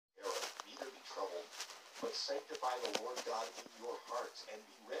But sanctify the Lord God in your hearts, and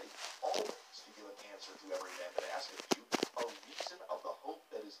be ready always to give an answer to every man that asketh you a reason of the hope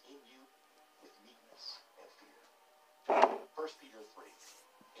that is in you with meekness and fear. 1 Peter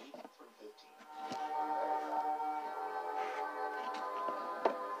 3, 8 through 15.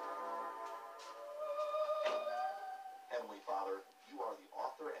 Heavenly Father, you are the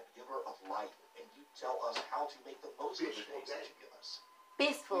author and giver of life, and you tell us how to make the most of the days that you give us.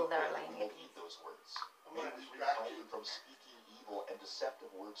 Peaceful, darling. We will heed those words. May we refrain from speaking evil and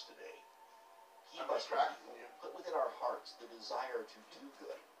deceptive words today. Keep us from evil. Put within our hearts the desire to do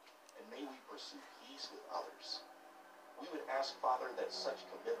good, and may we pursue peace with others. We would ask, Father, that such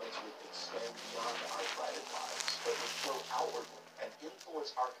commitments would extend beyond our private lives, but would flow outwardly and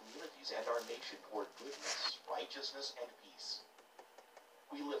influence our communities and our nation toward goodness, righteousness, and peace.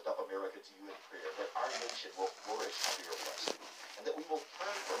 We lift up America to you in prayer that our nation will flourish under your blessing, and that we will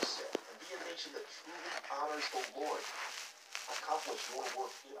turn from sin and be a nation that truly honors the Lord. Accomplish your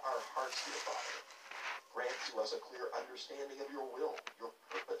work in our hearts, dear Father. Grant to us a clear understanding of your will, your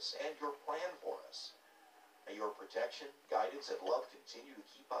purpose, and your plan for us. May your protection, guidance, and love continue to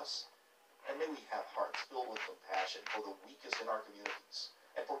keep us, and may we have hearts filled with compassion for the weakest in our communities,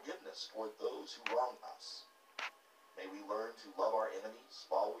 and forgiveness toward those who wrong us. May we learn to love our enemies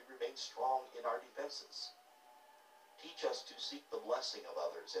while we remain strong in our defenses. Teach us to seek the blessing of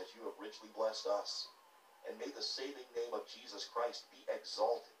others as you have richly blessed us, and may the saving name of Jesus Christ be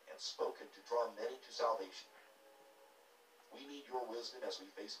exalted and spoken to draw many to salvation. We need your wisdom as we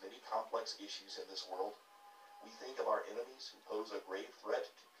face many complex issues in this world. We think of our enemies who pose a grave threat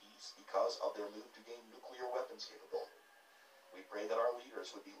to peace because of their move to gain nuclear weapons capability. We pray that our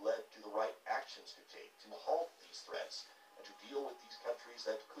leaders would be led to the right actions to take to halt these threats and to deal with these countries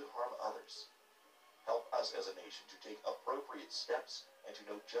that could harm others. Help us as a nation to take appropriate steps and to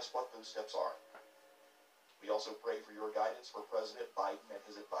know just what those steps are. We also pray for your guidance for President Biden and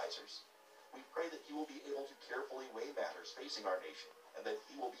his advisors. We pray that he will be able to carefully weigh matters facing our nation, and that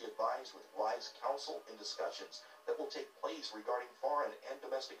he will be advised with wise counsel in discussions that will take place regarding foreign and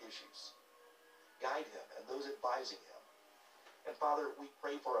domestic issues. Guide him and those advising him. And Father, we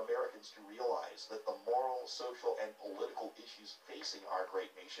pray for Americans to realize that the moral, social, and political issues facing our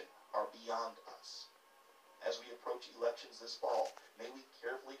great nation are beyond us. As we approach elections this fall, may we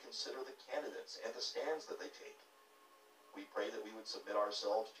carefully consider the candidates and the stands that they take. We pray that we would submit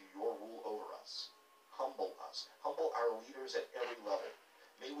ourselves to your rule over us. Humble our leaders at every level.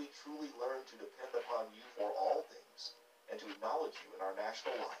 May we truly learn to depend upon you for all things, and to acknowledge you in our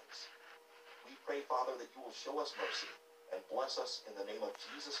national lives. We pray, Father, that you will show us mercy and bless us in the name of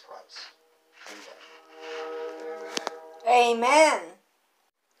Jesus Christ. Amen. Amen!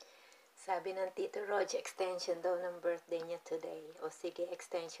 Sabi ng Tito Rog, extension daw ng birthday niya today. O sige,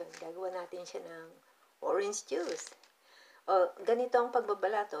 extension. Gagawa natin siya ng orange juice. O, ganito ang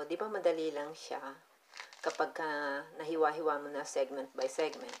pagbabalato. Di ba madali lang siya? Kapag nahiwa-hiwa mo na segment by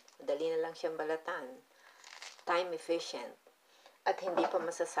segment, madali na lang siyang balatan. Time efficient. At hindi pa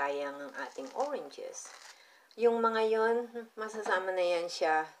masasayang ang ating oranges. Yung mga yon, masasama na yan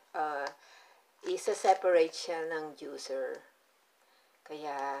siya, isa-separate siya ng juicer.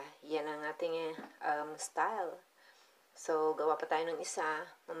 Kaya, yan ang ating style. So, gawa pa tayo ng isa.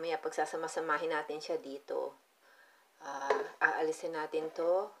 Mamaya, pagsasama-samahin natin siya dito. Aalisin natin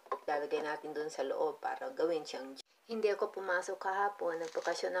to, lalagay natin dun sa loob para gawin siyang juice. Hindi ako pumasok kahapon,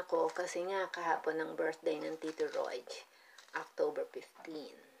 nagpakasyon ako kasi nga kahapon ang birthday ng Tito Roy, October 15.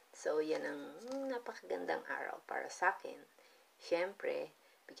 So, yan ang napakagandang araw para sa akin. Siyempre,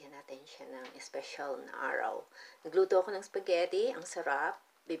 bigyan natin siya ng special na araw. Nagluto ako ng spaghetti, ang sarap.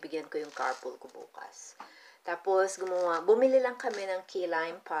 Bibigyan ko yung carpool ko bukas. Tapos, bumili lang kami ng key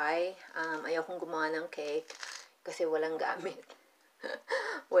lime pie. Ayaw kong gumawa ng cake kasi walang gamit.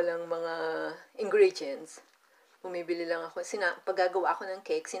 Walang mga ingredients. Bumibili lang ako. Pag gagawa ako ng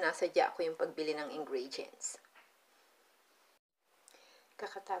cake, sinasadya ko yung pagbili ng ingredients.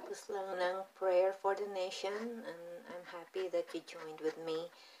 Kakatapos lang ng prayer for the nation, and I'm happy that you joined with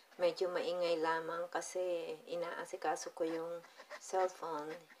me. Medyo maingay lamang kasi inaasikaso ko yung cellphone,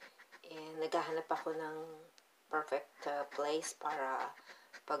 and naghahanap ako ng perfect place para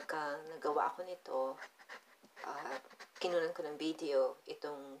pagka nagawa ako nito, kinunan ko ng video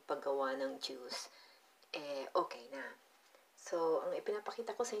itong paggawa ng juice, okay na. So, ang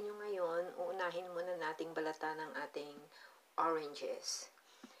ipinapakita ko sa inyo ngayon, uunahin muna nating balatan ng ating oranges.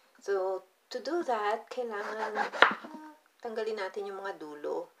 So, to do that, kailangan tanggalin natin yung mga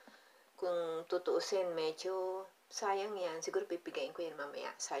dulo. Kung tutuusin, medyo sayang yan. Siguro pipigayin ko yan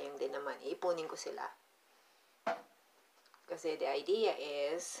mamaya. Sayang din naman. Iipunin ko sila. Kasi the idea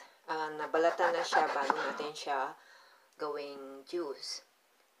is, nabalatan na siya bago natin siya gawing juice.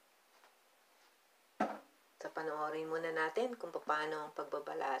 So, panoorin muna natin kung paano ang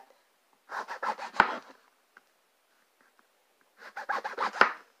pagbabalat.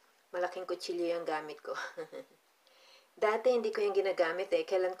 Malaking kutsilyo yung gamit ko. Dati hindi ko yung ginagamit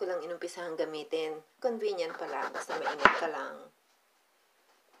kailan ko lang inumpisahang gamitin. Convenient pala, basta maingat ka lang.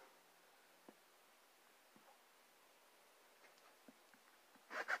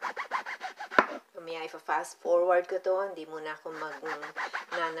 Mamaya ipa-fast forward ko to, hindi muna ako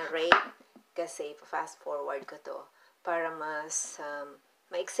mag-narrate kasi ipa-fast forward ko to para mas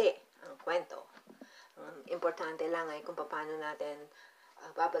maiksi ang kwento. Ang importante lang ay kung paano natin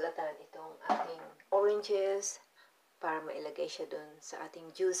babalatan itong ating oranges para mailagay siya dun sa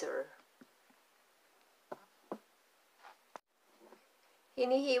ating juicer.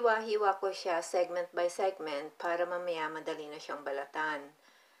 Hinihiwa-hiwa ko siya segment by segment para mamaya madali na siyang balatan.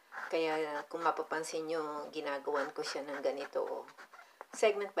 Kaya kung mapapansin nyo, ginagawan ko siya ng ganito.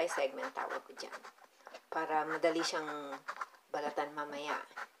 Segment by segment tawag ko dyan. Para madali siyang balatan mamaya.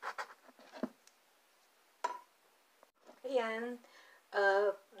 Ayan.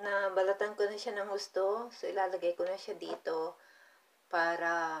 Nabalatan ko na siya ng gusto. So, ilalagay ko na siya dito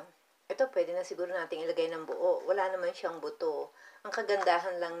para, ito pwede na siguro natin ilagay ng buo. Wala naman siyang buto. Ang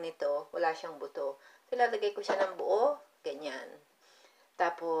kagandahan lang nito, wala siyang buto. So, ilalagay ko siya ng buo, ganyan.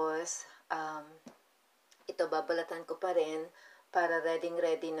 Tapos, ito babalatan ko pa rin para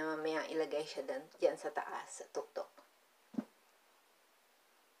ready na mamaya ilagay siya dyan sa taas, sa tuktok.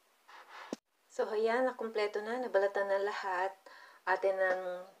 So, ayan, nakumpleto na, nabalatan na lahat. Atin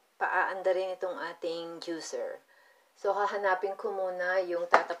nang paaanda rin itong ating juicer. So, hahanapin ko muna yung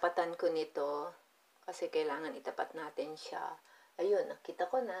tatapatan ko nito kasi kailangan itapat natin siya. Ayun, nakita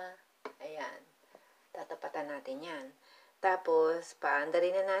ko na. Ayan, tatapatan natin yan. Tapos, paanda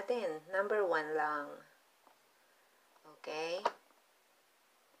rin na natin. Number 1 lang. Okay?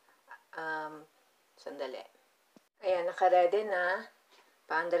 Sandali. Ayan, nakaredy na.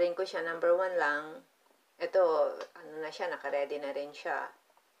 Paanda rin ko siya. Number 1 lang. Ito, ano na siya, nakaredy na rin siya.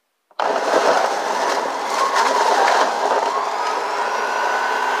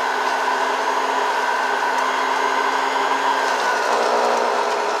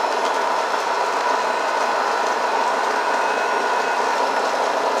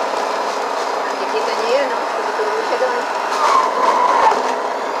 Nakikita niyo yun, no? Tuturo siya doon.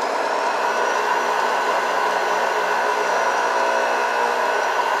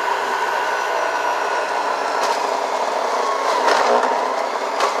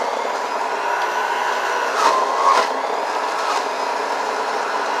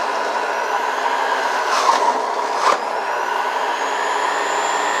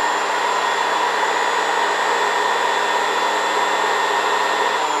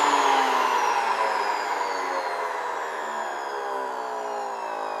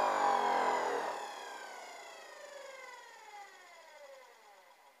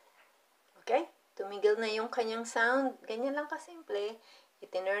 Okay? Tumigil na yung kanyang sound. Ganyan lang kasimple.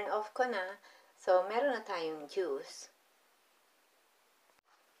 I-turn off ko na. So, meron na tayong juice.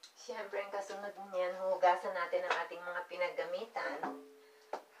 Siyempre, ang kasunod niyan, hugasan natin ang ating mga pinaggamitan.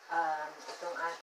 Itong